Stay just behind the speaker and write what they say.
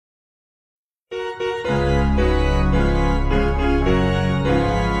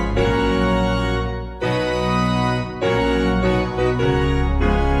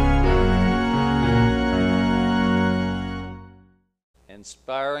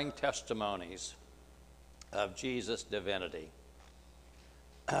inspiring testimonies of Jesus' divinity.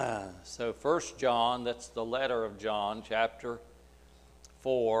 So 1 John, that's the letter of John, chapter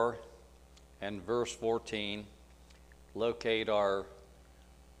 4 and verse 14. Locate our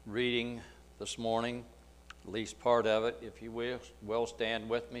reading this morning, at least part of it. If you will stand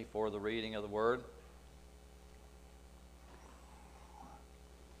with me for the reading of the word.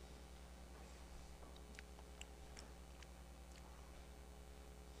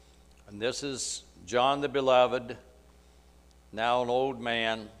 And this is John the Beloved, now an old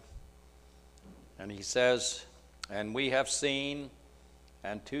man, and he says, "And we have seen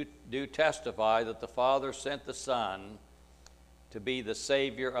and do testify that the Father sent the Son to be the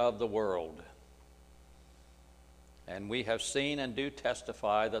Savior of the world. And we have seen and do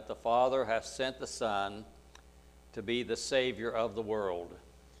testify that the Father has sent the Son to be the Savior of the world."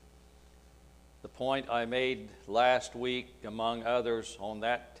 The point I made last week, among others, on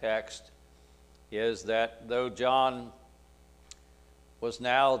that text is that though John was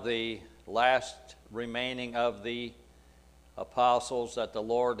now the last remaining of the apostles that the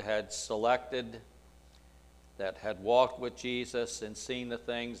Lord had selected, that had walked with Jesus and seen the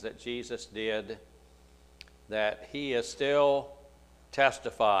things that Jesus did, that he is still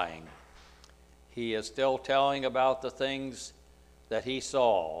testifying. He is still telling about the things that he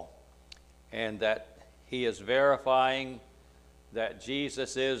saw, and that he is verifying that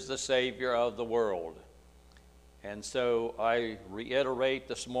Jesus is the Savior of the world. And so I reiterate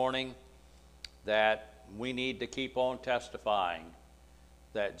this morning that we need to keep on testifying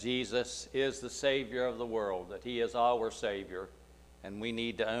that Jesus is the Savior of the world, that he is our Savior, and we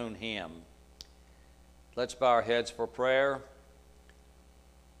need to own him. Let's bow our heads for prayer.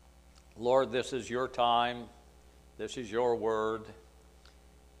 Lord, this is your time. This is your word.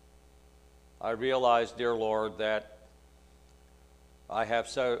 I realize, dear Lord, that I have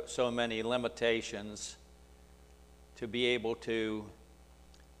so many limitations to be able to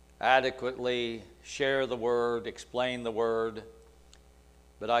adequately share the word, explain the word.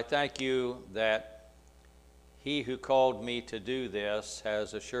 But I thank you that he who called me to do this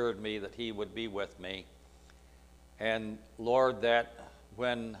has assured me that he would be with me. And Lord, that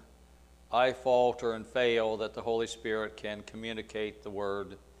when I falter and fail, that the Holy Spirit can communicate the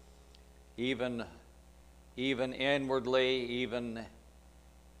word, even inwardly, even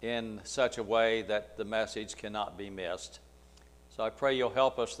in such a way that the message cannot be missed. So I pray you'll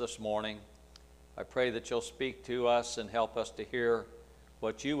help us this morning. I pray that you'll speak to us and help us to hear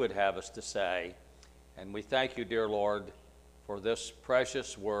what you would have us to say. And we thank you, dear Lord, for this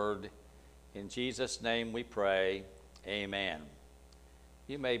precious word. In Jesus' name we pray, amen.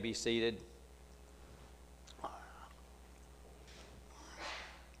 You may be seated.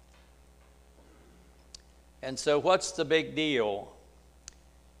 And so what's the big deal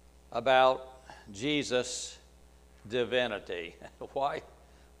about Jesus' divinity?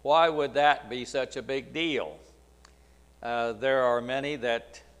 Why would that be such a big deal? There are many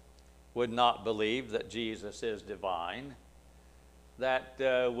that would not believe that Jesus is divine, that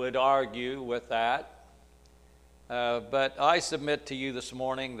would argue with that. But I submit to you this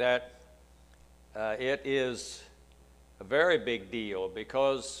morning that it is a very big deal,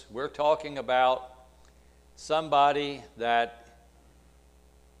 because we're talking about somebody that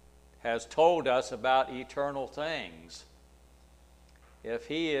has told us about eternal things. If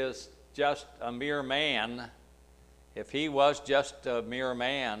he is just a mere man, if he was just a mere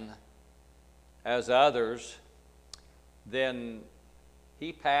man as others, then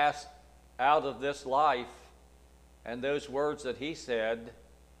he passed out of this life, and those words that he said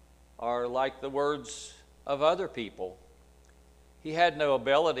are like the words of other people. He had no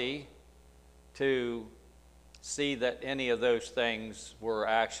ability to see that any of those things were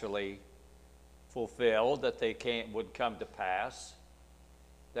actually fulfilled, that they would come to pass,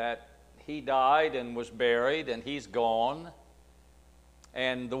 that he died and was buried and he's gone,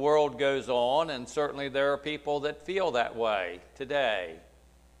 and the world goes on. And certainly there are people that feel that way today,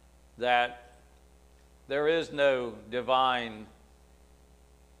 that there is no divine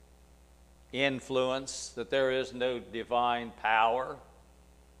influence, that there is no divine power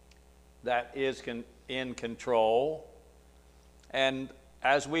that is in control. And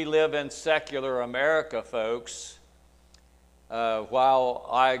as we live in secular America, folks, while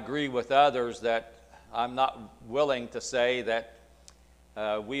I agree with others that I'm not willing to say that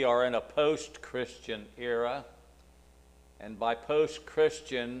we are in a post-Christian era, and by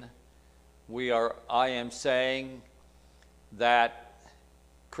post-Christian I am saying that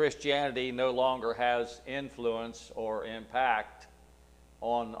Christianity no longer has influence or impact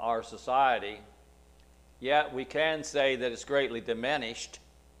on our society. yet we can say that it's greatly diminished,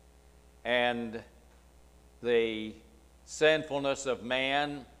 and the sinfulness of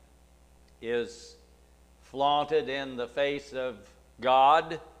man is flaunted in the face of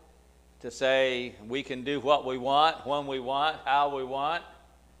God to say we can do what we want, when we want, how we want.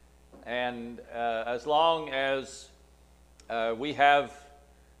 And as long as we have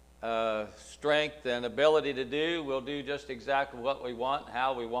strength and ability to do, we'll do just exactly what we want,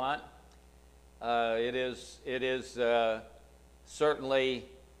 how we want. It is certainly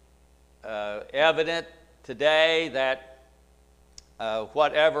evident today that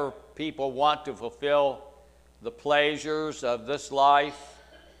whatever people want to fulfill the pleasures of this life,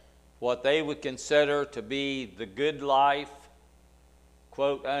 what they would consider to be the good life,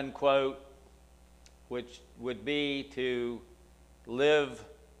 quote unquote, which would be to live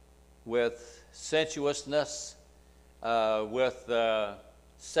with sensuousness, with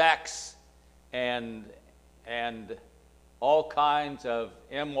sex, and all kinds of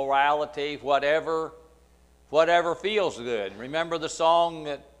immorality, whatever feels good. Remember the song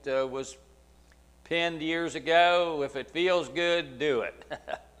that was penned years ago? If it feels good, do it.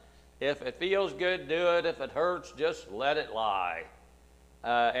 If it feels good, do it. If it hurts, just let it lie.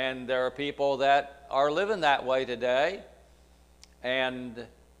 And there are people that are living that way today, and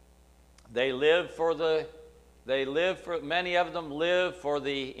many of them live for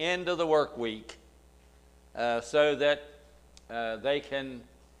the end of the work week, so that they can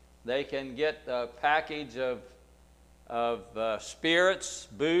get a package of spirits,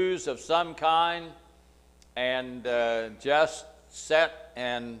 booze of some kind, and just set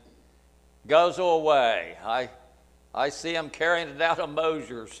and guzzle away. I see them carrying it out of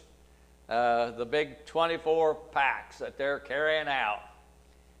Mosier's, the big 24 packs that they're carrying out.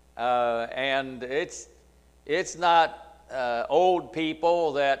 And it's not old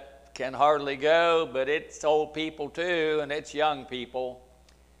people that can hardly go, but it's old people too, and it's young people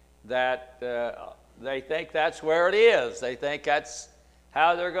that they think that's where it is. They think that's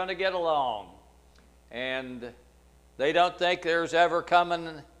how they're going to get along. And they don't think there's ever coming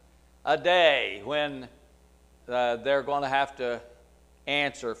a day when they're going to have to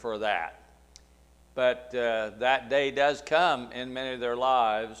answer for that. But that day does come in many of their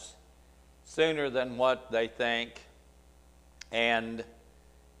lives sooner than what they think. And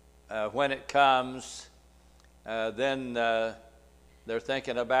when it comes, then they're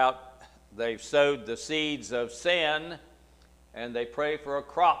thinking about, they've sowed the seeds of sin, and they pray for a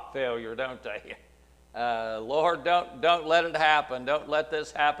crop failure, don't they? Lord, don't let it happen. Don't let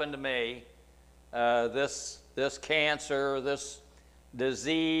this happen to me. This cancer, this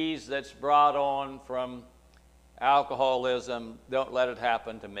disease that's brought on from alcoholism, don't let it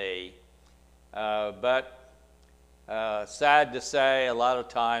happen to me. But sad to say, a lot of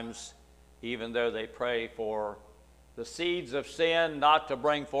times, even though they pray for the seeds of sin not to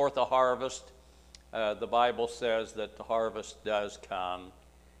bring forth a harvest, the Bible says that the harvest does come,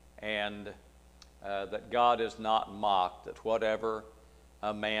 and that God is not mocked, that whatever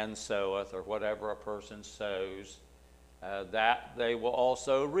a man soweth or whatever a person sows, that they will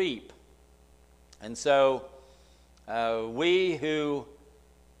also reap. And so we who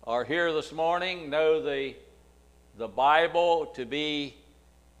are here this morning know the Bible to be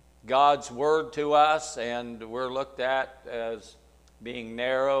God's word to us, and we're looked at as being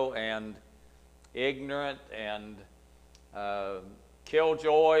narrow and ignorant and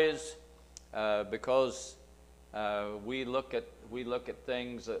killjoys, because we look at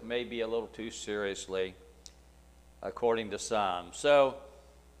things that may be a little too seriously, according to some. So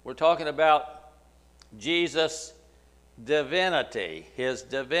we're talking about Jesus' divinity, his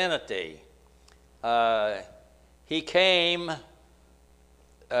divinity. He came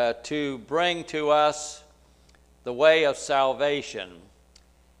to bring to us the way of salvation,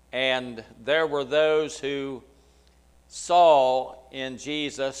 and there were those who saw in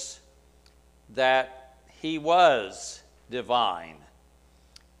Jesus that he was divine.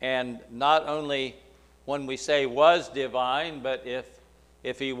 And not only when we say was divine, but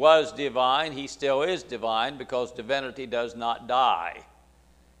if he was divine, he still is divine, because divinity does not die.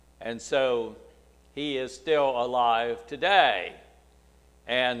 And so he is still alive today.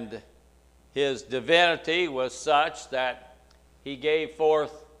 And his divinity was such that he gave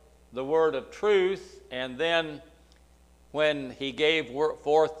forth the word of truth, and then when he gave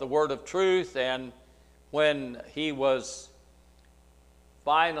forth the word of truth, and when he was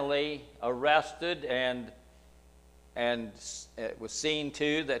finally arrested, and it was seen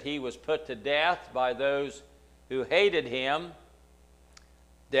to that he was put to death by those who hated him,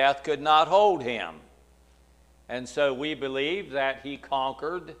 death could not hold him. And so we believe that he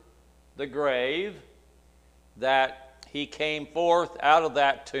conquered the grave, that he came forth out of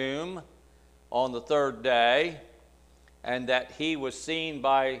that tomb on the third day, and that he was seen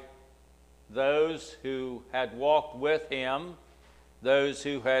by those who had walked with him, those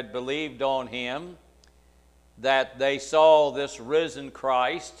who had believed on him, that they saw this risen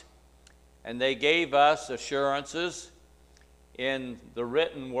Christ, and they gave us assurances in the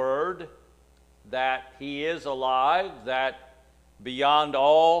written word that he is alive, that beyond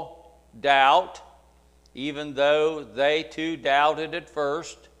all doubt, even though they too doubted at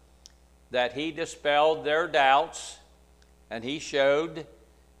first, that he dispelled their doubts, and he showed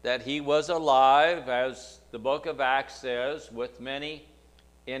that he was alive, as the book of Acts says, with many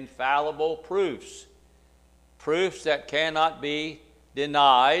infallible proofs. Proofs that cannot be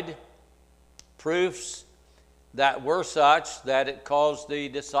denied, proofs that were such that it caused the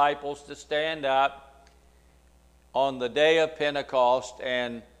disciples to stand up on the day of Pentecost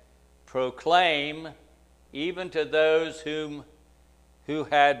and proclaim, even to those who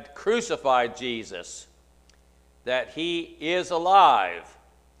had crucified Jesus, that he is alive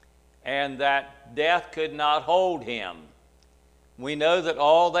and that death could not hold him. We know that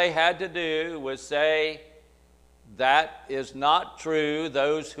all they had to do was say, that is not true.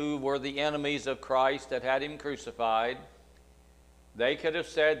 Those who were the enemies of Christ that had him crucified, they could have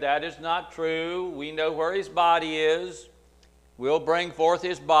said, that is not true. We know where his body is. We'll bring forth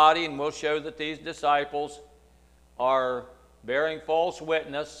his body, and we'll show that these disciples are bearing false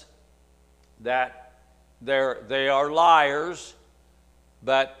witness, that they are liars.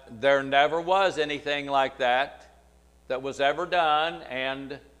 But there never was anything like that was ever done.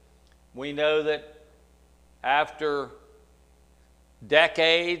 And we know that after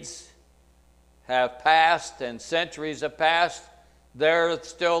decades have passed and centuries have passed, there are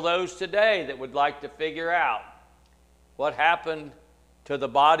still those today that would like to figure out what happened to the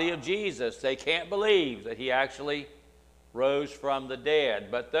body of Jesus. They can't believe that he actually rose from the dead.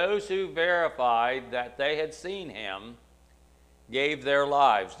 But those who verified that they had seen him gave their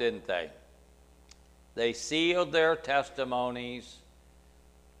lives, didn't they? They sealed their testimonies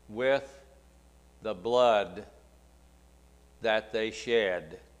with the blood that they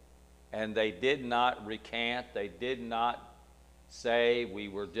shed. And they did not recant. They did not say, we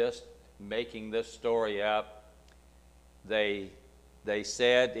were just making this story up. They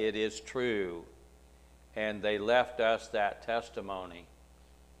said, it is true. And they left us that testimony.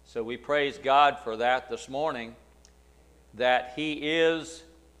 So we praise God for that this morning, that he is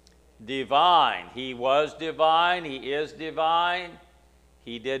divine. He was divine. He is divine.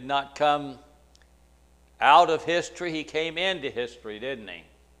 He did not come out of history. He came into history, didn't he?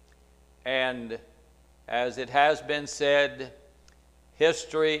 And as it has been said,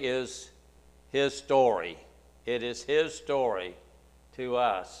 history is his story. It is his story to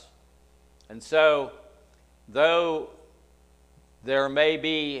us. And so, though there may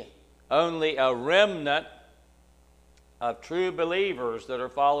be only a remnant of true believers that are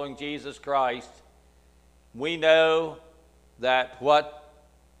following Jesus Christ, we know that what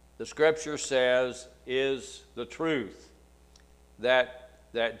the Scripture says is the truth, that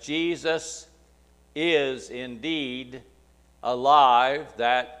Jesus is indeed alive,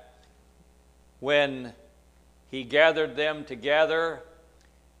 that when he gathered them together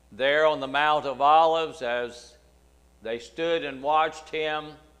there on the Mount of Olives, as they stood and watched him,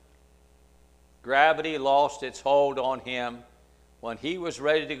 gravity lost its hold on him. When he was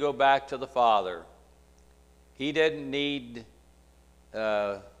ready to go back to the Father, he didn't need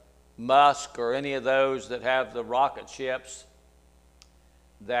Musk or any of those that have the rocket ships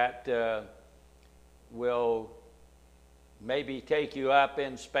that will maybe take you up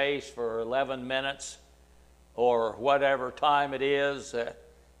in space for 11 minutes or whatever time it is.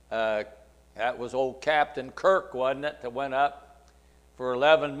 That was old Captain Kirk, wasn't it, that went up for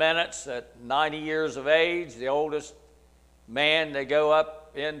 11 minutes at 90 years of age, the oldest man to go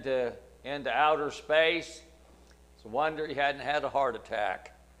up into outer space. It's a wonder he hadn't had a heart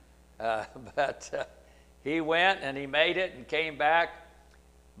attack. But he went and he made it and came back.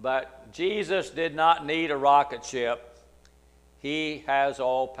 But Jesus did not need a rocket ship. He has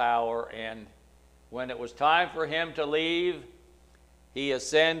all power, and when it was time for him to leave, he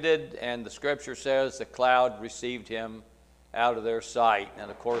ascended, and the Scripture says the cloud received him out of their sight. And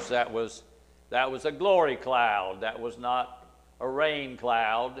of course that was a glory cloud. That was not a rain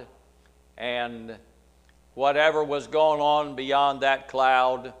cloud. And whatever was going on beyond that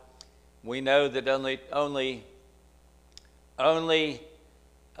cloud, we know that only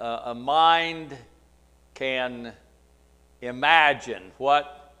a mind can imagine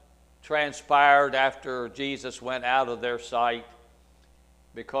what transpired after Jesus went out of their sight,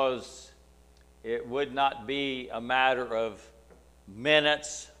 because it would not be a matter of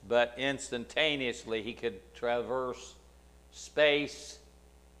minutes, but instantaneously he could traverse space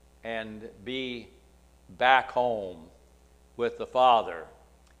and be back home with the Father.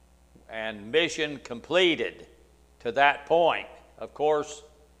 And mission completed to that point. Of course,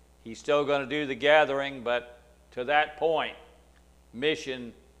 he's still going to do the gathering, but to that point,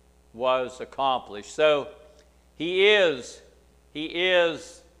 mission was accomplished. So he is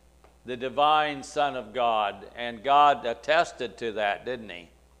the divine Son of God, and God attested to that, didn't he?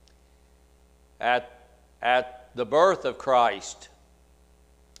 At the birth of Christ,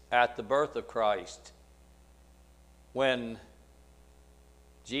 when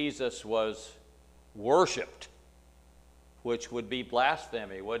Jesus was worshiped, which would be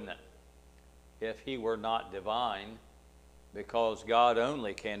blasphemy, wouldn't it, if he were not divine, because God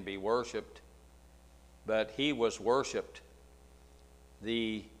only can be worshiped, but he was worshiped.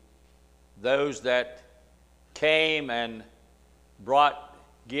 Those that came and brought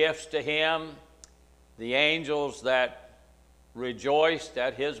gifts to him, the angels that rejoiced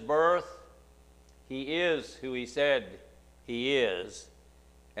at his birth, he is who he said he is,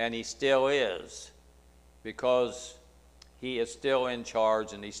 and he still is, because he is still in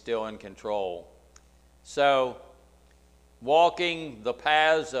charge and he's still in control. So, walking the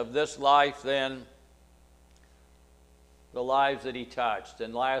paths of this life then, the lives that he touched.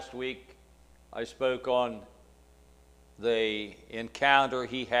 And last week I spoke on the encounter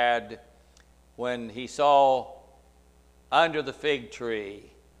he had when he saw under the fig tree,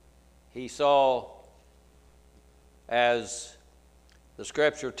 he saw, as the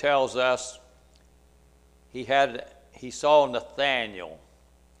scripture tells us, he saw Nathanael.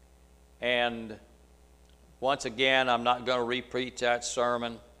 And once again, I'm not going to re-preach that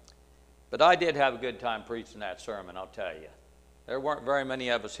sermon, but I did have a good time preaching that sermon, I'll tell you. There weren't very many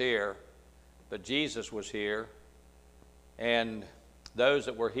of us here, but Jesus was here. And those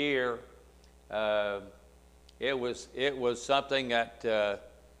that were here, it was something that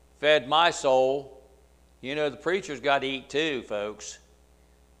fed my soul. You know, the preacher's got to eat too, folks.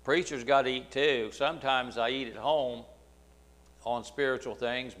 Preachers got to eat too. Sometimes I eat at home on spiritual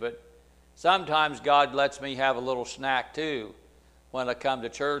things, but sometimes God lets me have a little snack too when I come to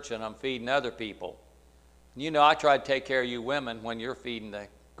church and I'm feeding other people. You know, I try to take care of you women when you're feeding the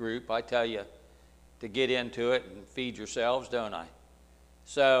group. I tell you to get into it and feed yourselves, don't I?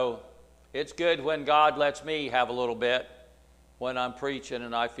 So it's good when God lets me have a little bit when I'm preaching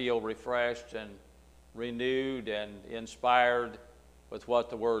and I feel refreshed and renewed and inspired with what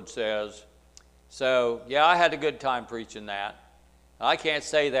the Word says. So, yeah, I had a good time preaching that. I can't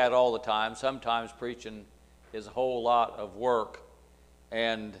say that all the time. Sometimes preaching is a whole lot of work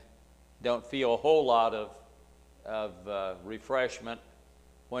and don't feel a whole lot of refreshment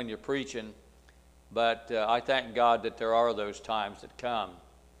when you're preaching. But I thank God that there are those times that come.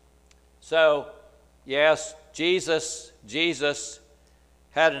 So, yes, Jesus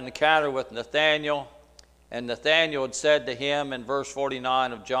had an encounter with Nathanael, and Nathanael had said to him in verse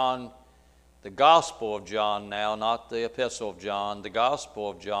 49 of John, the Gospel of John now, not the Epistle of John, the Gospel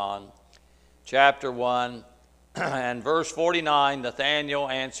of John, chapter 1, and verse 49, Nathanael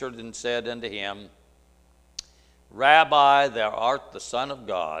answered and said unto him, Rabbi, thou art the Son of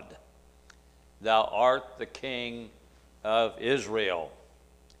God, thou art the King of Israel.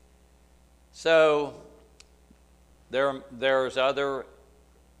 So there's other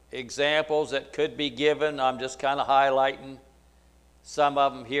examples that could be given. I'm just kind of highlighting some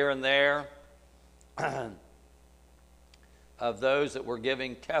of them here and there of those that were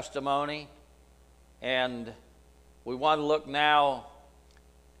giving testimony. And we want to look now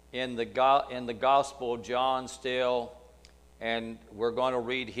in the Gospel of John still, and we're going to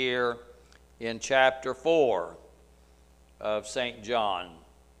read here in chapter 4 of St. John.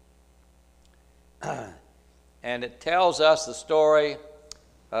 And it tells us the story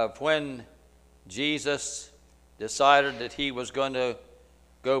of when Jesus decided that he was going to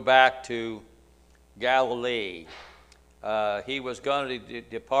go back to Galilee. He was going to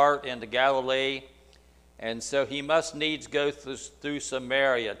depart into Galilee, and so he must needs go through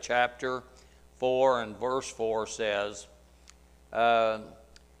Samaria. Chapter 4 and verse 4 says,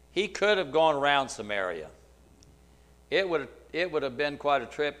 he could have gone around Samaria. It would have been quite a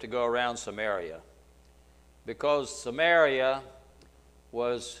trip to go around Samaria, because Samaria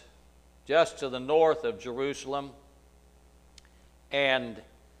was just to the north of Jerusalem, and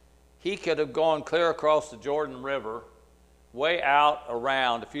he could have gone clear across the Jordan River, way out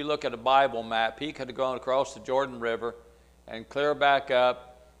around. If you look at a Bible map, he could have gone across the Jordan River and clear back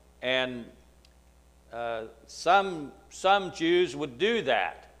up, and some Jews would do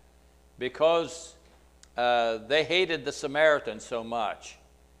that. because they hated the Samaritans so much,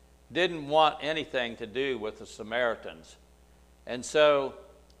 didn't want anything to do with the Samaritans. And so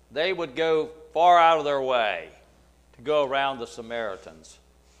they would go far out of their way to go around the Samaritans.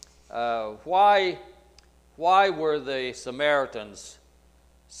 Why were the Samaritans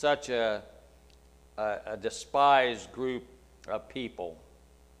such a despised group of people?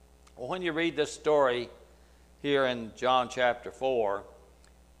 Well, when you read this story here in John chapter 4,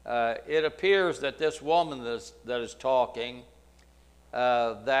 it appears that this woman that is talking,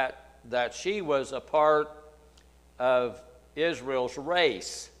 that she was a part of Israel's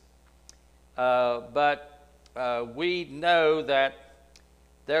race. But we know that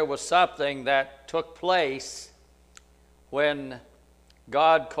there was something that took place when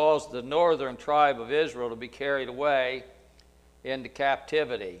God caused the northern tribe of Israel to be carried away into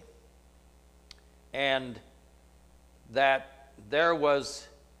captivity. And that there was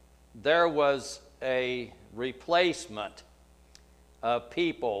a replacement of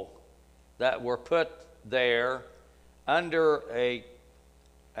people that were put there under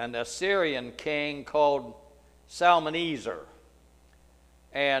an Assyrian king called Salmaneser.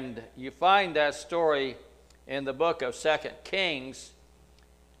 And you find that story in the book of 2 Kings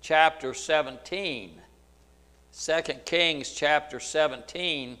chapter 17. 2 Kings chapter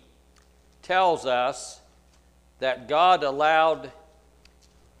 17 tells us that God allowed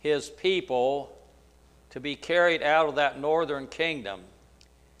his people to be carried out of that northern kingdom,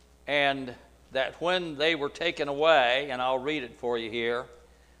 and that when they were taken away, and I'll read it for you here,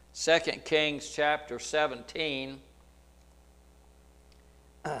 2 Kings chapter 17,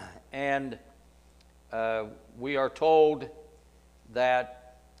 and we are told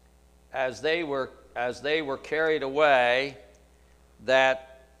that as they were carried away,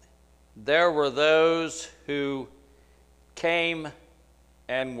 that there were those who came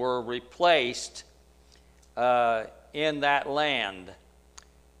and were replaced in that land,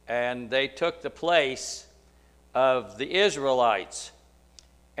 and they took the place of the Israelites.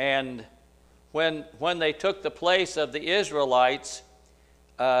 And when they took the place of the Israelites,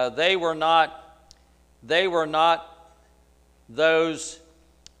 they were not those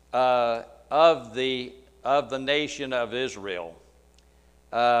of the nation of Israel.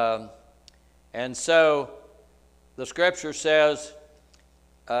 And so the scripture says,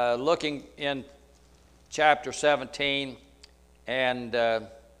 looking in chapter 17, and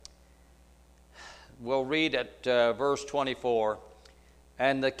we'll read at verse 24.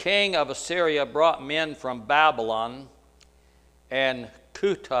 And the king of Assyria brought men from Babylon and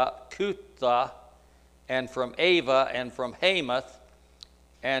Cutha, and from Ava, and from Hamath,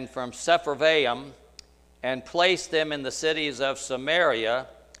 and from Sepharvaim, and placed them in the cities of Samaria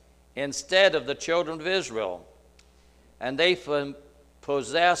instead of the children of Israel. And they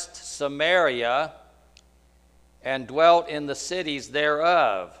possessed Samaria and dwelt in the cities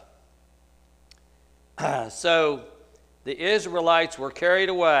thereof. So the Israelites were carried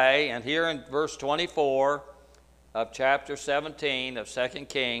away, and here in verse 24 of chapter 17 of 2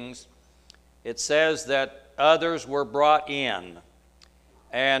 Kings, it says that others were brought in.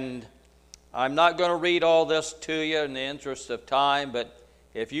 And I'm not going to read all this to you in the interest of time, but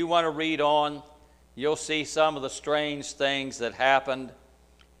if you want to read on, you'll see some of the strange things that happened.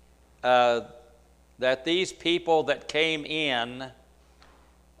 That these people that came in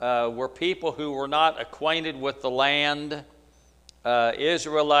were people who were not acquainted with the land.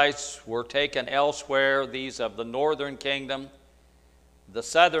 Israelites were taken elsewhere, these of the northern kingdom. The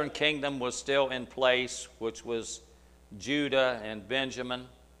southern kingdom was still in place, which was Judah and Benjamin.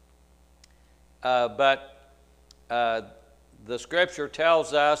 But the scripture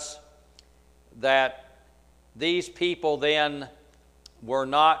tells us that these people then were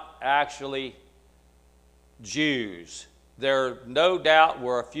not actually Jews. There no doubt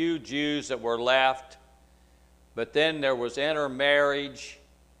were a few Jews that were left, but then there was intermarriage,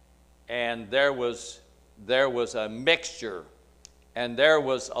 and there was a mixture, and there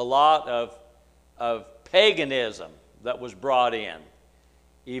was a lot of paganism that was brought in.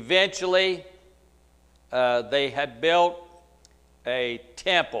 Eventually, they had built a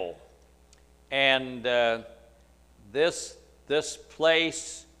temple, and this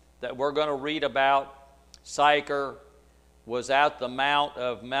place that we're going to read about, Sychar, was at the mount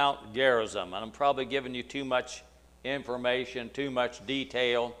of Mount Gerizim. And I'm probably giving you too much information, too much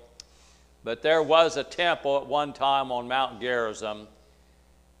detail, but there was a temple at one time on Mount Gerizim,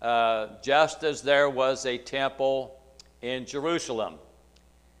 just as there was a temple in Jerusalem.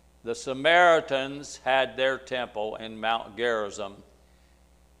 The Samaritans had their temple in Mount Gerizim.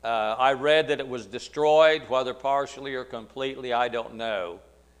 I read that it was destroyed, whether partially or completely, I don't know.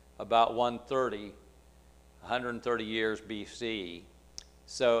 about 130 years BC.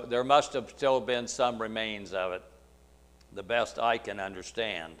 So there must have still been some remains of it, the best I can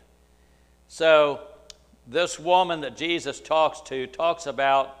understand. So this woman that Jesus talks to talks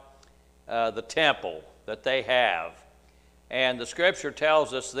about the temple that they have. And the scripture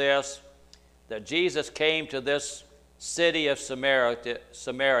tells us this, that Jesus came to this city of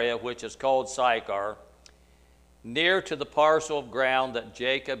Samaria, which is called Sychar, near to the parcel of ground that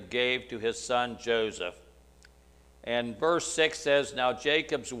Jacob gave to his son Joseph. And verse 6 says, now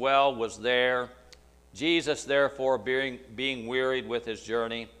Jacob's well was there. Jesus, therefore, being wearied with his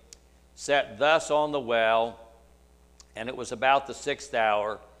journey, sat thus on the well, and it was about the 6th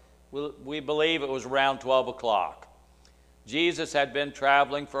hour. We believe it was around 12 o'clock. Jesus had been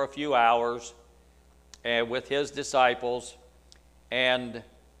traveling for a few hours with his disciples, and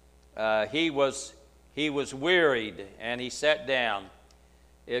he was wearied, and he sat down.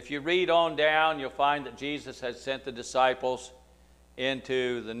 If you read on down, you'll find that Jesus had sent the disciples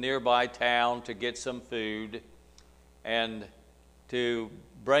into the nearby town to get some food and to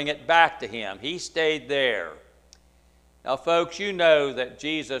bring it back to him. He stayed there. Now, folks, you know that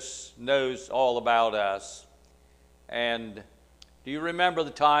Jesus knows all about us. And do you remember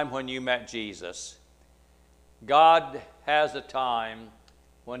the time when you met Jesus? God has a time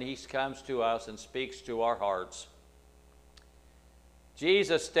when he comes to us and speaks to our hearts.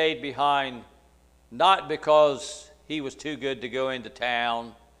 Jesus stayed behind not because he was too good to go into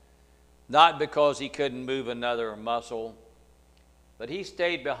town, not because he couldn't move another muscle, but he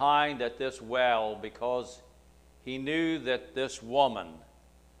stayed behind at this well because he knew that this woman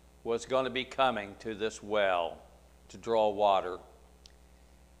was going to be coming to this well to draw water.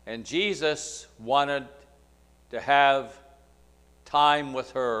 And Jesus wanted to have time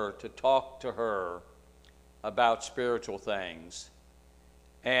with her, to talk to her about spiritual things,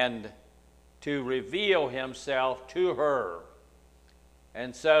 and to reveal himself to her.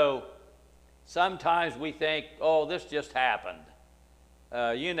 And so sometimes we think, oh, this just happened.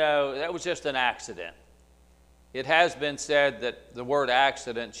 That was just an accident. It has been said that the word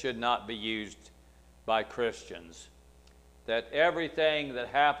accident should not be used by Christians, that everything that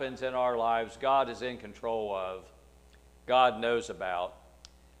happens in our lives, God is in control of, God knows about.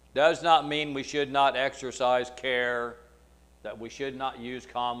 Does not mean we should not exercise care, that we should not use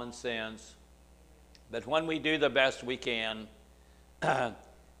common sense. But when we do the best we can,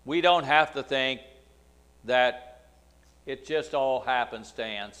 we don't have to think that it's just all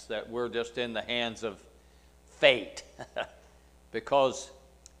happenstance, that we're just in the hands of fate. Because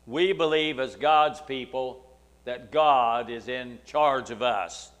we believe as God's people that God is in charge of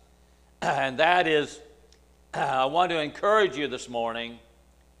us. And that is, I want to encourage you this morning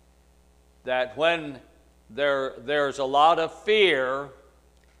that when there's a lot of fear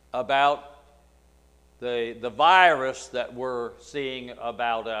about the virus that we're seeing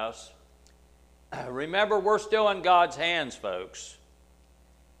about us, remember we're still in God's hands, folks.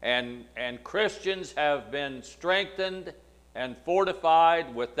 And Christians have been strengthened and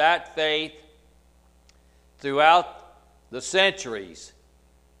fortified with that faith throughout the centuries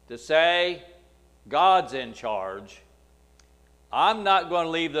to say, God's in charge. I'm not going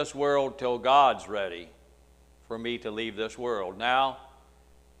to leave this world till God's ready for me to leave this world. Now,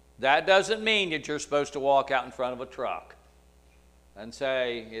 that doesn't mean that you're supposed to walk out in front of a truck and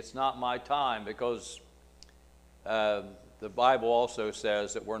say, it's not my time, because the Bible also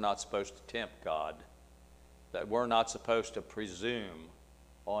says that we're not supposed to tempt God, that we're not supposed to presume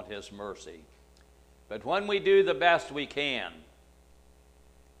on his mercy. But when we do the best we can,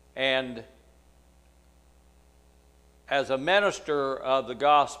 and as a minister of the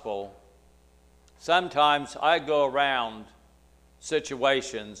gospel, sometimes I go around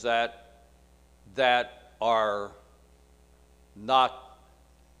situations that are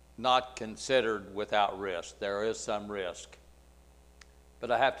not considered without risk. There is some risk.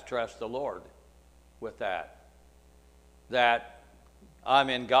 But I have to trust the Lord with that I'm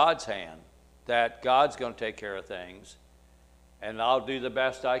in God's hand, that God's going to take care of things, and I'll do the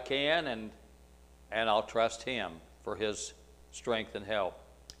best I can, and I'll trust him for his strength and help.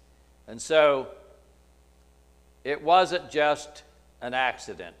 And so it wasn't just an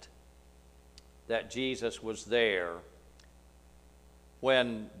accident that Jesus was there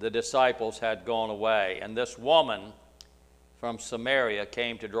when the disciples had gone away, and this woman from Samaria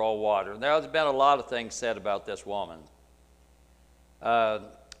came to draw water. There's been a lot of things said about this woman.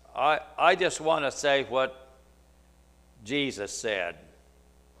 I just want to say what Jesus said,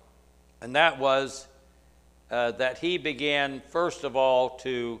 and that was that he began, first of all,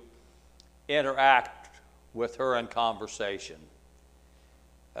 to interact with her in conversation.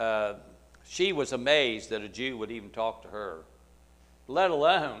 she was amazed that a Jew would even talk to her, let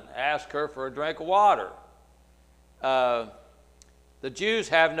alone ask her for a drink of water. The Jews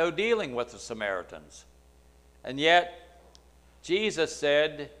have no dealing with the Samaritans. And yet, Jesus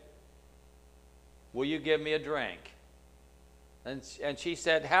said, will you give me a drink? And she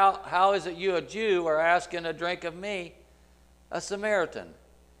said, how is it you, a Jew, are asking a drink of me, a Samaritan?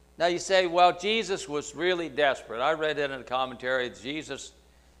 Now you say, well, Jesus was really desperate. I read it in a commentary. Jesus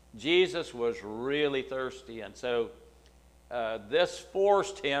was really thirsty, and so this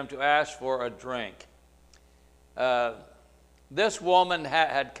forced him to ask for a drink. This woman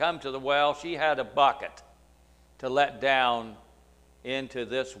had come to the well. She had a bucket to let down into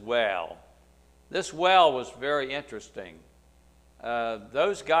this well. This well was very interesting.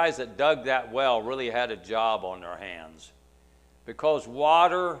 Those guys that dug that well really had a job on their hands, because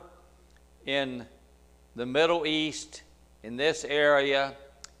water in the Middle East, in this area,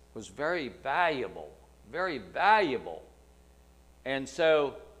 was very valuable, very valuable. And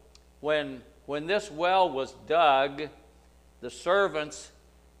so when this well was dug, the servants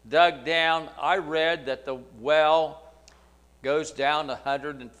dug down. I read that the well goes down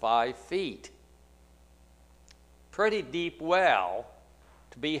 105 feet. Pretty deep well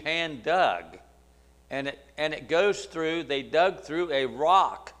to be hand dug. And it goes through, they dug through a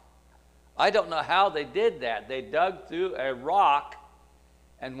rock. I don't know how they did that. They dug through a rock,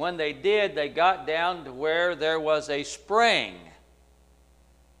 and when they did, they got down to where there was a spring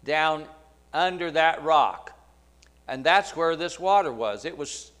down under that rock. And that's where this water was. It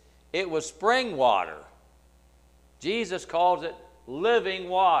was spring water. Jesus calls it living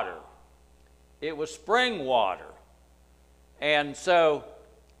water. It was spring water. And so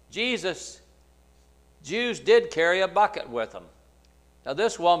Jews did carry a bucket with them. Now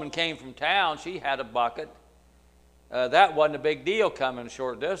this woman came from town. She had a bucket. That wasn't a big deal coming a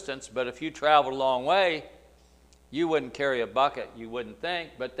short distance, but if you traveled a long way, you wouldn't carry a bucket, you wouldn't think.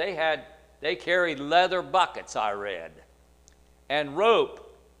 But they carried leather buckets, I read, and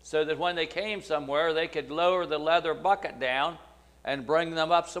rope, so that when they came somewhere, they could lower the leather bucket down and bring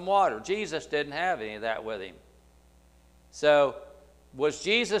them up some water. Jesus didn't have any of that with him. So was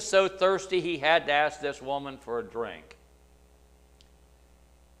Jesus so thirsty he had to ask this woman for a drink?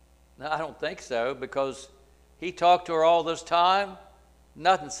 No, I don't think so, because he talked to her all this time.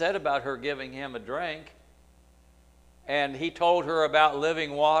 Nothing said about her giving him a drink. And he told her about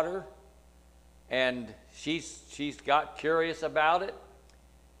living water, and she's got curious about it.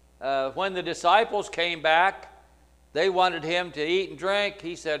 When the disciples came back, they wanted him to eat and drink.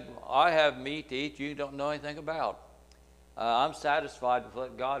 He said, I have meat to eat you don't know anything about. I'm satisfied with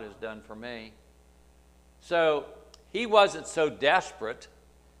what God has done for me. So he wasn't so desperate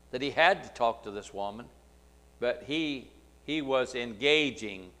that he had to talk to this woman, but he was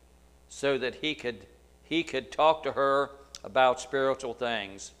engaging so that he could talk to her about spiritual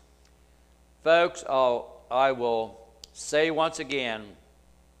things. Folks, I will say once again,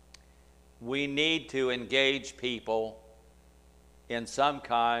 we need to engage people in some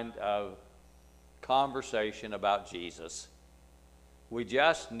kind of conversation about Jesus. We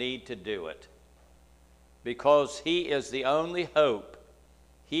just need to do it, because he is the only hope.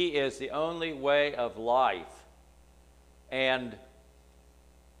 He is the only way of life. And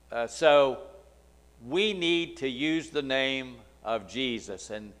so we need to use the name of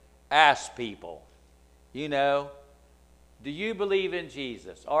Jesus and ask people, do you believe in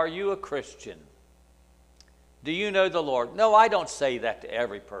Jesus? Are you a Christian? Do you know the Lord? No, I don't say that to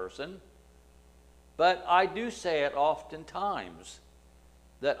every person, but I do say it oftentimes,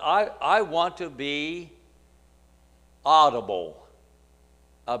 that I want to be audible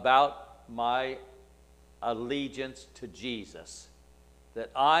about my allegiance to Jesus, that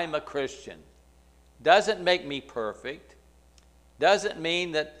I'm a Christian. Doesn't make me perfect, doesn't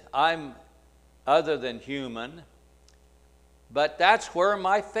mean that I'm other than human, but that's where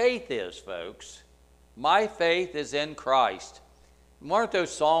my faith is, folks. My faith is in Christ. Weren't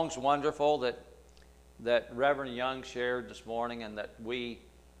those songs wonderful that Reverend Young shared this morning and that we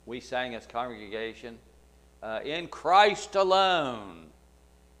sang as congregation? In Christ alone.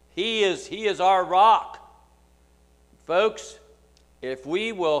 He is our rock. Folks, if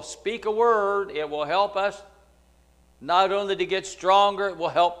we will speak a word, it will help us not only to get stronger, it will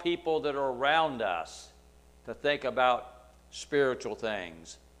help people that are around us to think about spiritual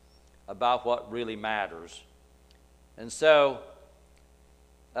things, about what really matters. And so,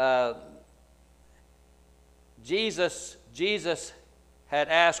 Jesus had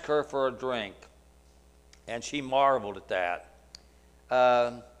asked her for a drink, and she marveled at that.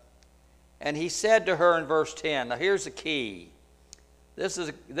 And he said to her in verse 10, now here's the key. This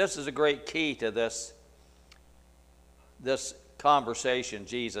is a great key to this conversation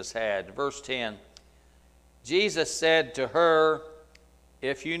Jesus had. Verse 10, Jesus said to her,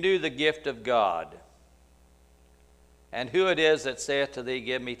 "If you knew the gift of God, and who it is that saith to thee,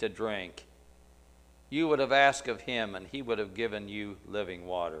 give me to drink, you would have asked of him, and he would have given you living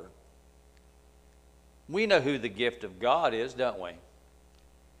water." We know who the gift of God is, don't we?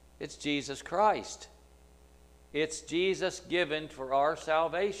 It's Jesus Christ. It's Jesus given for our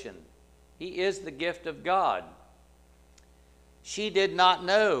salvation. He is the gift of God. She did not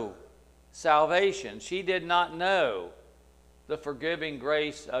know salvation. She did not know the forgiving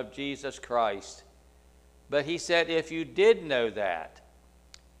grace of Jesus Christ. But he said, if you did know that,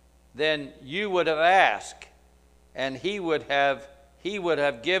 then you would have asked, and he would have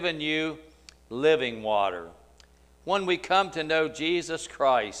given you living water. When we come to know Jesus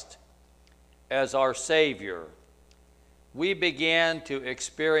Christ as our Savior, we begin to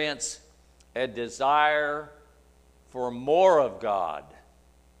experience a desire for more of God.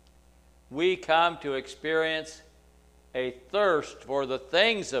 We come to experience a thirst for the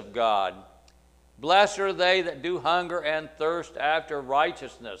things of God. Blessed are they that do hunger and thirst after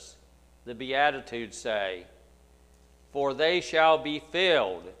righteousness, the Beatitudes say, for they shall be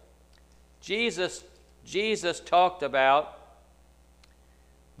filled. Jesus talked about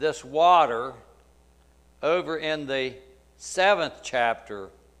this water over in the 7th chapter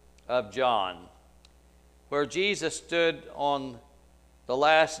of John, where Jesus stood on the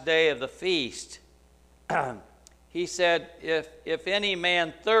last day of the feast. He said, if any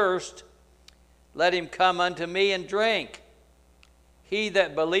man thirst, let him come unto me and drink. He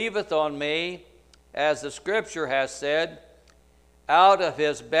that believeth on me, as the Scripture has said, out of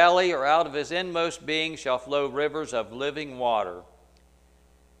his belly or out of his inmost being shall flow rivers of living water.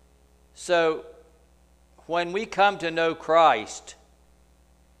 So when we come to know Christ,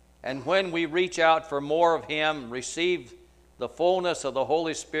 and when we reach out for more of him, receive the fullness of the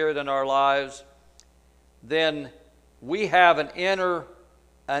Holy Spirit in our lives, then we have an inner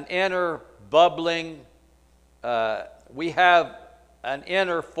bubbling, we have an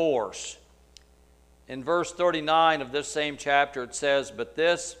inner force. In verse 39 of this same chapter it says, but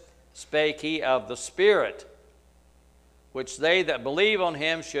this spake he of the Spirit, which they that believe on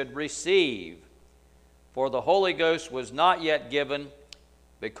him should receive. For the Holy Ghost was not yet given,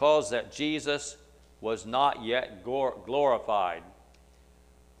 because that Jesus was not yet glorified.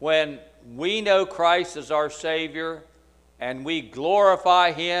 When we know Christ as our Savior, and we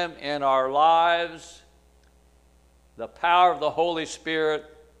glorify him in our lives, the power of the Holy Spirit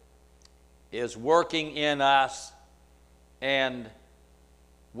is working in us, and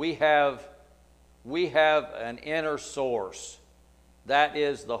we have an inner source. That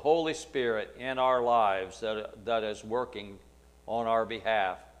is the Holy Spirit in our lives that is working on our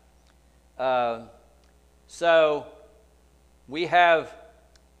behalf. So we have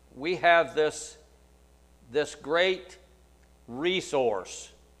this great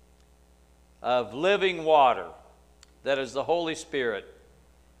resource of living water that is the Holy Spirit.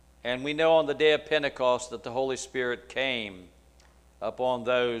 And we know on the day of Pentecost that the Holy Spirit came upon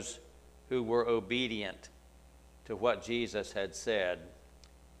those who were obedient to what Jesus had said.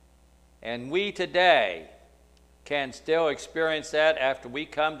 And we today can still experience that after we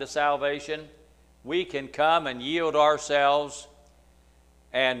come to salvation. We can come and yield ourselves,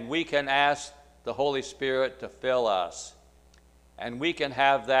 and we can ask the Holy Spirit to fill us. And we can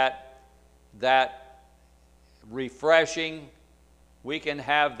have that refreshing, we can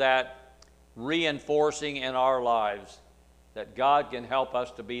have that reinforcing in our lives that God can help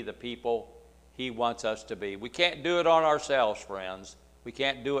us to be the people he wants us to be. We can't do it on ourselves, friends. We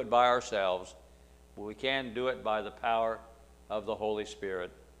can't do it by ourselves, but we can do it by the power of the Holy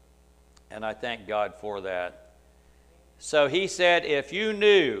Spirit. And I thank God for that. So he said, if you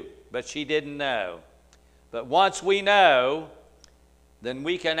knew, but she didn't know. But once we know, then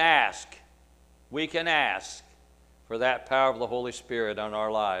we can ask. We can ask for that power of the Holy Spirit on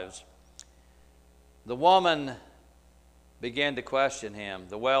our lives. The woman began to question him.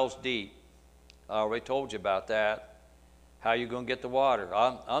 The well's deep. I already told you about that. How are you going to get the water?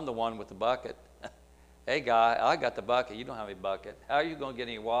 I'm the one with the bucket. Hey, guy, I got the bucket. You don't have any bucket. How are you going to get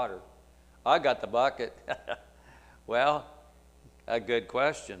any water? I got the bucket. Well, a good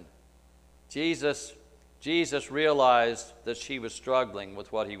question. Jesus realized that she was struggling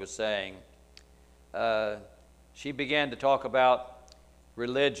with what he was saying. She began to talk about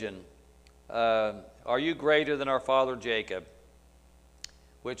religion. Are you greater than our father Jacob,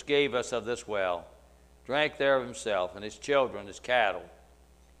 which gave us of this well, drank there of himself, and his children, his cattle?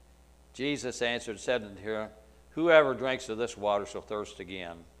 Jesus answered, said unto her, Whoever drinks of this water shall thirst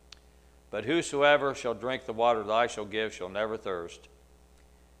again. But whosoever shall drink the water that I shall give shall never thirst.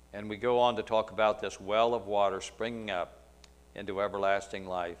 And we go on to talk about this well of water springing up into everlasting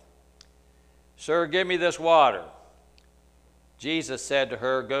life. Sir, give me this water. Jesus said to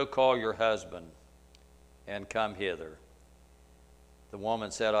her, go call your husband and come hither. The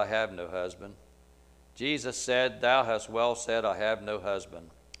woman said, I have no husband. Jesus said, thou hast well said, I have no husband.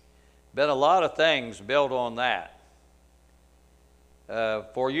 Been a lot of things built on that.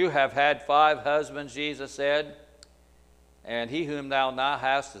 For you have had 5 husbands, Jesus said, and he whom thou now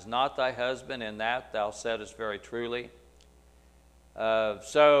hast is not thy husband, and that thou saidest very truly.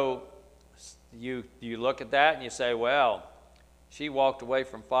 So you look at that and you say, well, she walked away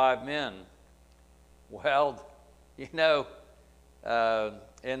from 5 men. Well, you know,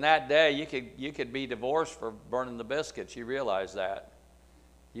 in that day you could be divorced for burning the biscuits. You realize that.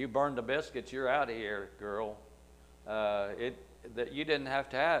 You burned the biscuits, you're out of here, girl. That you didn't have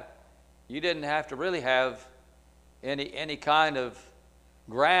to really have any kind of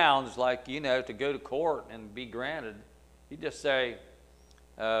grounds like, you know, to go to court and be granted. You just say,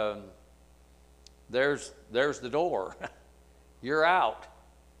 there's the door. You're out.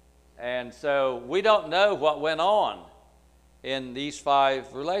 And so we don't know what went on in these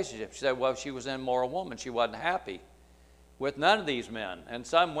 5 relationships. She said, well, she was an immoral woman. She wasn't happy with none of these men. And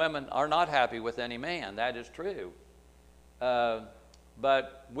some women are not happy with any man. That is true.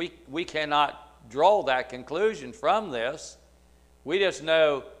 But we cannot draw that conclusion from this. We just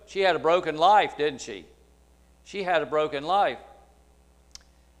know she had a broken life, didn't she? She had a broken life.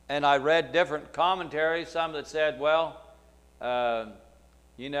 And I read different commentaries, some that said, well,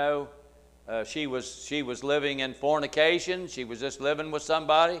 you know, she was living in fornication. She was just living with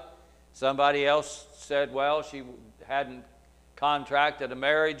somebody. Somebody else said, well, she hadn't contracted a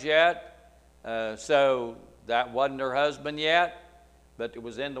marriage yet, so that wasn't her husband yet, but it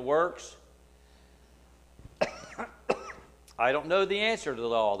was in the works. I don't know the answer to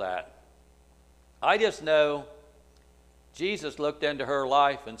all that. I just know Jesus looked into her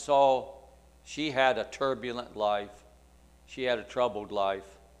life and saw she had a turbulent life. She had a troubled life.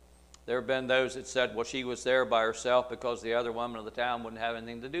 There have been those that said, well, she was there by herself because the other women of the town wouldn't have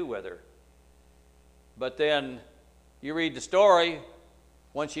anything to do with her. But then you read the story.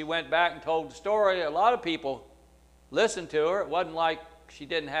 When she went back and told the story, a lot of people listened to her. It wasn't like she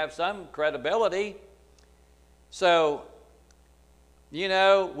didn't have some credibility. So, you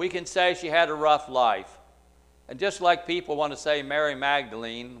know, we can say she had a rough life. And just like people want to say Mary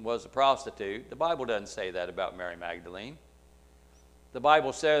Magdalene was a prostitute, the Bible doesn't say that about Mary Magdalene. The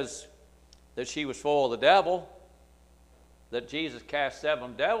Bible says that she was full of the devil, that Jesus cast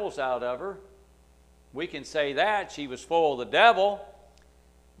 7 devils out of her. We can say that she was full of the devil,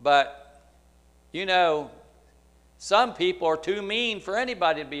 but, you know, some people are too mean for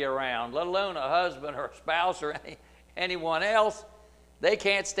anybody to be around, let alone a husband or a spouse or anyone else. They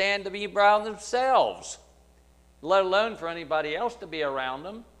can't stand to be around themselves, let alone for anybody else to be around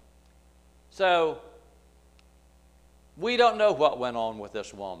them. So we don't know what went on with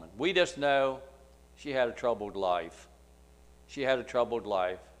this woman. We just know she had a troubled life. She had a troubled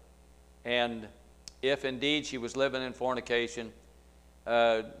life. And if indeed she was living in fornication,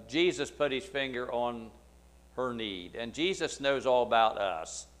 Jesus put his finger on her need. And Jesus knows all about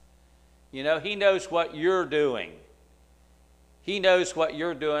us. You know, he knows what you're doing. He knows what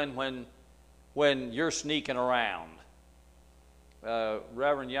you're doing when you're sneaking around.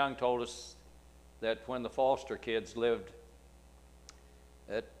 Reverend Young told us that when the foster kids lived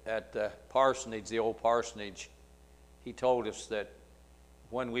at the parsonage, the old parsonage, he told us that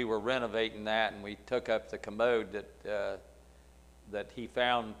when we were renovating that and we took up the commode that he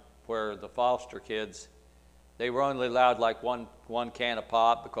found where the foster kids, they were only allowed like one can of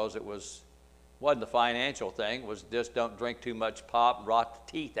pop because it wasn't a financial thing. It was just don't drink too much pop and rot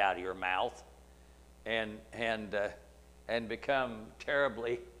the teeth out of your mouth and become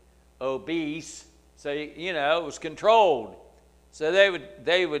terribly obese. So, you know, it was controlled. So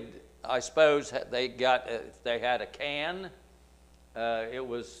they would I suppose they got, if they had a can, that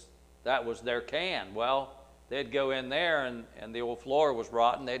was their can. Well, they'd go in there and the old floor was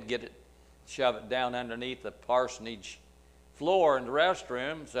rotten. They'd shove it down underneath the parsonage floor in the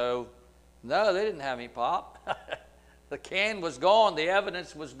restroom. So, no, they didn't have any pop. The can was gone. The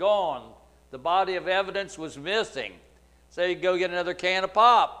evidence was gone. The body of evidence was missing. So you'd go get another can of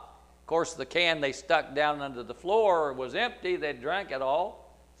pop. Of course, the can they stuck down under the floor was empty. They drank it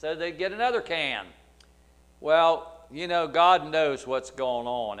all. So they'd get another can. Well, you know, God knows what's going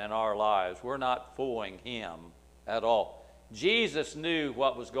on in our lives. We're not fooling him at all. Jesus knew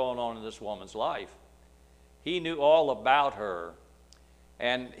what was going on in this woman's life. He knew all about her.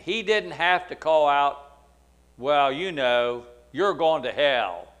 And he didn't have to call out, well, you know, you're going to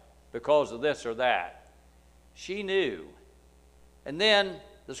hell because of this or that. She knew. And then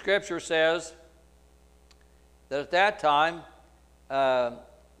the scripture says that at that time,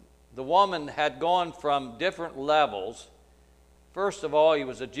 the woman had gone from different levels. First of all, he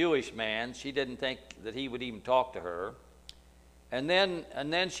was a Jewish man. She didn't think that he would even talk to her. And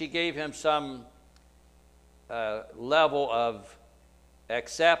then she gave him some level of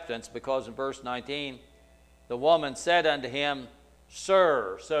acceptance, because in verse 19, the woman said unto him,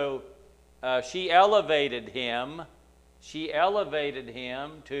 Sir. So she elevated him. She elevated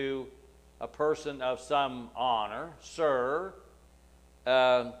him to a person of some honor, Sir.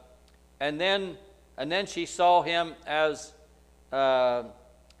 And then she saw him as a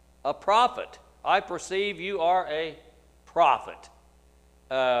prophet. I perceive you are a prophet.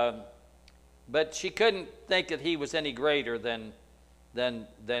 But she couldn't think that he was any greater than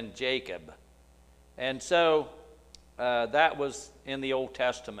Jacob. And so that was in the Old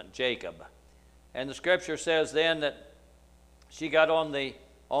Testament, Jacob. And the scripture says then that she got on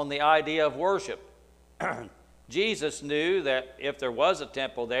the idea of worship. Jesus knew that if there was a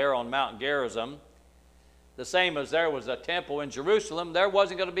temple there on Mount Gerizim, the same as there was a temple in Jerusalem, there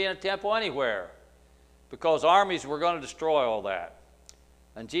wasn't going to be a temple anywhere, because armies were going to destroy all that.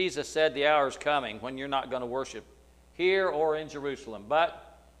 And Jesus said the hour is coming when you're not going to worship here or in Jerusalem.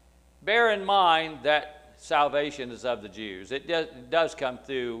 But bear in mind that salvation is of the Jews. It does come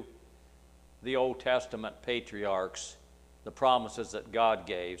through the Old Testament patriarchs, the promises that God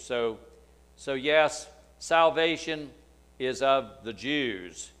gave. So yes, salvation is of the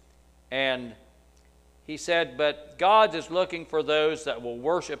Jews. And he said, but God is looking for those that will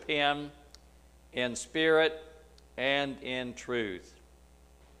worship him in spirit and in truth.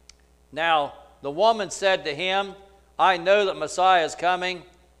 Now, the woman said to him, I know that Messiah is coming,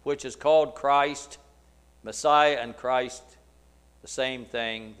 which is called Christ. Messiah and Christ, the same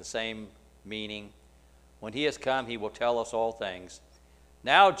thing, the same meaning. When he has come, he will tell us all things.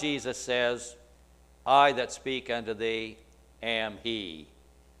 Now Jesus says, I that speak unto thee am he.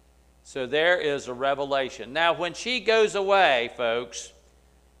 So there is a revelation. Now, when she goes away, folks,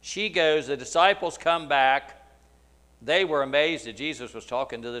 she goes, the disciples come back. They were amazed that Jesus was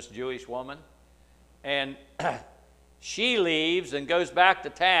talking to this Jewish woman. And she leaves and goes back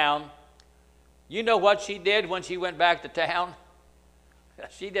to town. You know what she did when she went back to town?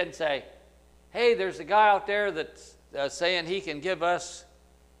 She didn't say, hey, there's a guy out there that's saying he can give us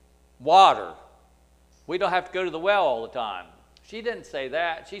water. We don't have to go to the well all the time. She didn't say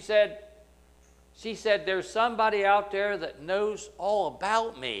that. She said, there's somebody out there that knows all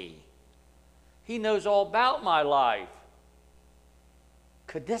about me. He knows all about my life.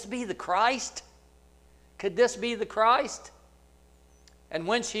 Could this be the Christ? Could this be the Christ? And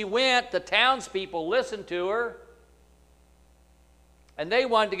when she went, the townspeople listened to her, and they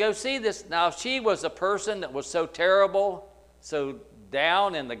wanted to go see this. Now, she was a person that was so terrible, so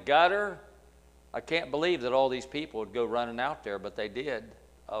down in the gutter. I can't believe that all these people would go running out there, but they did.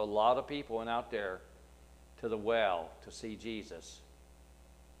 A lot of people went out there to the well to see Jesus.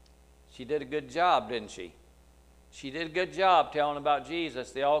 She did a good job, didn't she? She did a good job telling about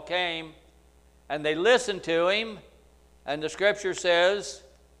Jesus. They all came, and they listened to him. And the scripture says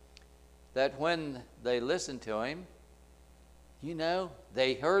that when they listened to him, you know,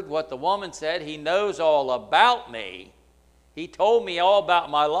 they heard what the woman said. He knows all about me. He told me all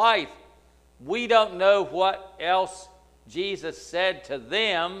about my life. We don't know what else Jesus said to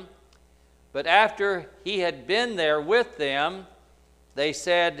them, but after he had been there with them, they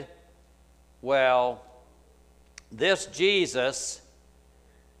said, well, this Jesus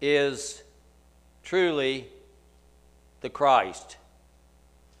is truly the Christ,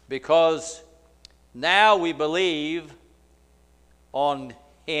 because now we believe on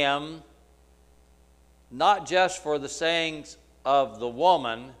him, not just for the sayings of the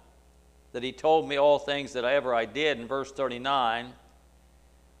woman, that he told me all things that ever I did in verse 39,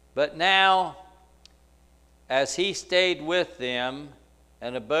 but now as he stayed with them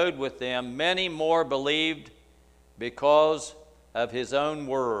and abode with them, many more believed because of his own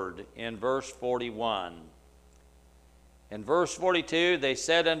word in verse 41. In verse 42, they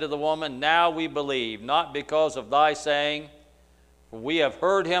said unto the woman, now we believe, not because of thy saying, for we have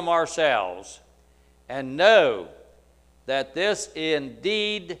heard him ourselves, and know that this is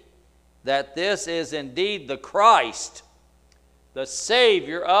indeed the Christ, the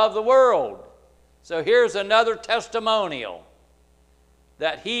Savior of the world. So here's another testimonial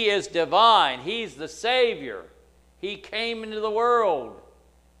that he is divine. He's the Savior. He came into the world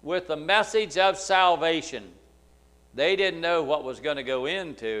with the message of salvation. They didn't know what was going to go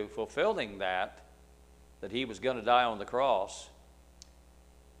into fulfilling that he was going to die on the cross.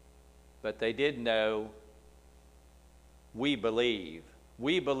 But they did know, we believe.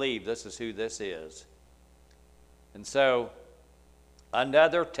 We believe this is who this is. And so,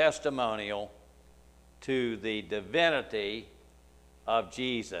 another testimonial to the divinity of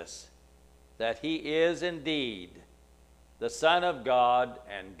Jesus, that he is indeed the Son of God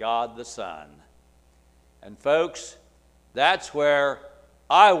and God the Son. And folks, that's where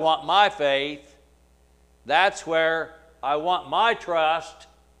I want my faith. That's where I want my trust,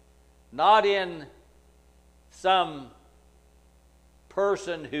 not in some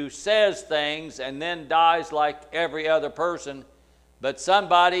person who says things and then dies like every other person, but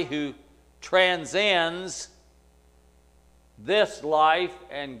somebody who transcends this life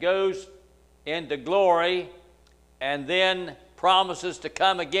and goes into glory and then promises to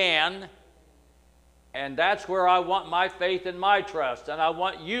come again. And that's where I want my faith and my trust. And I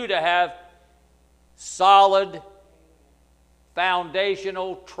want you to have solid,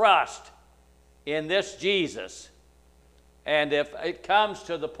 foundational trust in this Jesus. And if it comes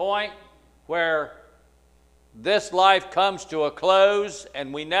to the point where this life comes to a close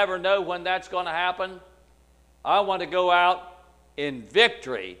and we never know when that's going to happen, I want to go out in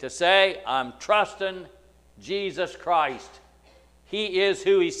victory to say, I'm trusting Jesus Christ. He is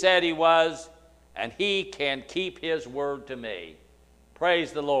who he said he was, and he can keep his word to me.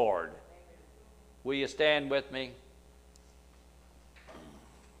 Praise the Lord. Will you stand with me?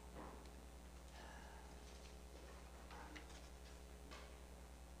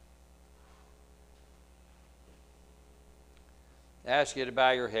 I ask you to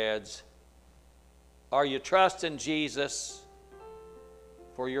bow your heads. Are you trusting Jesus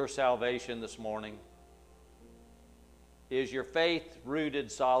for your salvation this morning? Is your faith rooted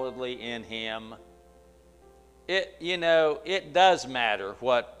solidly in him? It does matter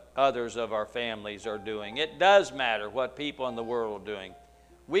what others of our families are doing. It does matter what people in the world are doing.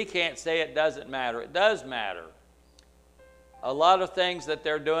 We can't say it doesn't matter. It does matter. A lot of things that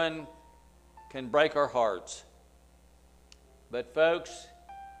they're doing can break our hearts. But folks,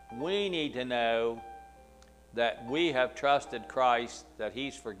 we need to know that we have trusted Christ, that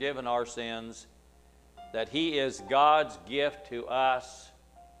he's forgiven our sins, that he is God's gift to us,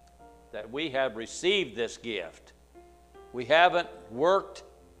 that we have received this gift. We haven't worked,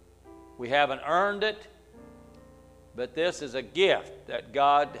 we haven't earned it, but this is a gift that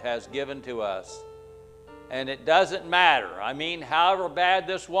God has given to us. And it doesn't matter. I mean, however bad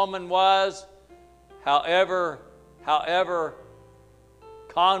this woman was, however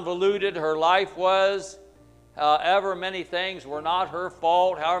convoluted her life was, however many things were not her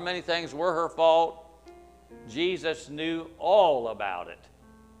fault, however many things were her fault, Jesus knew all about it.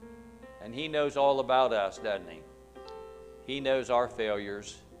 And he knows all about us, doesn't he? He knows our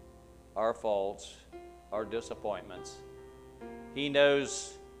failures, our faults, our disappointments. He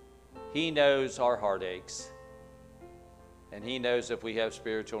knows our heartaches. And he knows if we have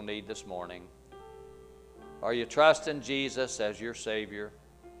spiritual need this morning. Are you trusting Jesus as your Savior?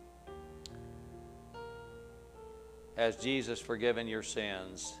 Has Jesus forgiven your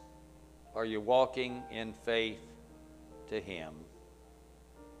sins? Are you walking in faith to him?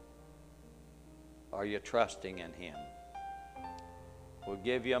 Are you trusting in him? We'll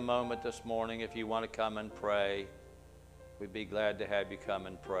give you a moment this morning if you want to come and pray. We'd be glad to have you come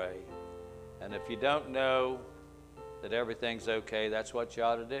and pray. And if you don't know that everything's okay, that's what you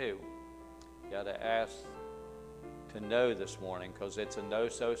ought to do. You ought to ask to know this morning, because it's a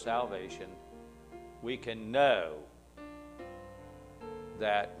know-so salvation. We can know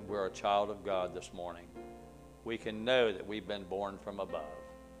that we're a child of God this morning. We can know that we've been born from above.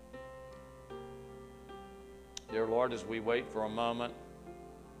 Dear Lord, as we wait for a moment,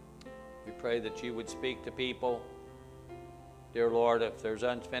 we pray that you would speak to people. Dear Lord, if there's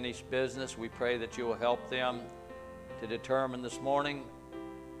unfinished business, we pray that you will help them to determine this morning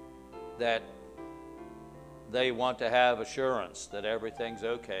that they want to have assurance that everything's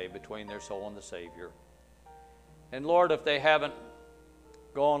okay between their soul and the Savior. And Lord, if they haven't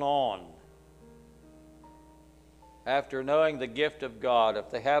gone on after knowing the gift of God, if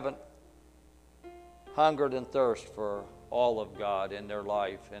they haven't hungered and thirst for all of God in their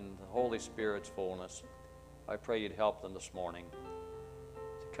life and the Holy Spirit's fullness, I pray you'd help them this morning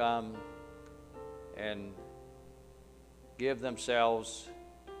to come and give themselves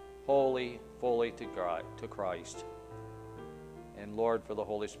wholly, fully to Christ. And Lord, for the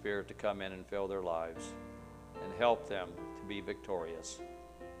Holy Spirit to come in and fill their lives and help them to be victorious.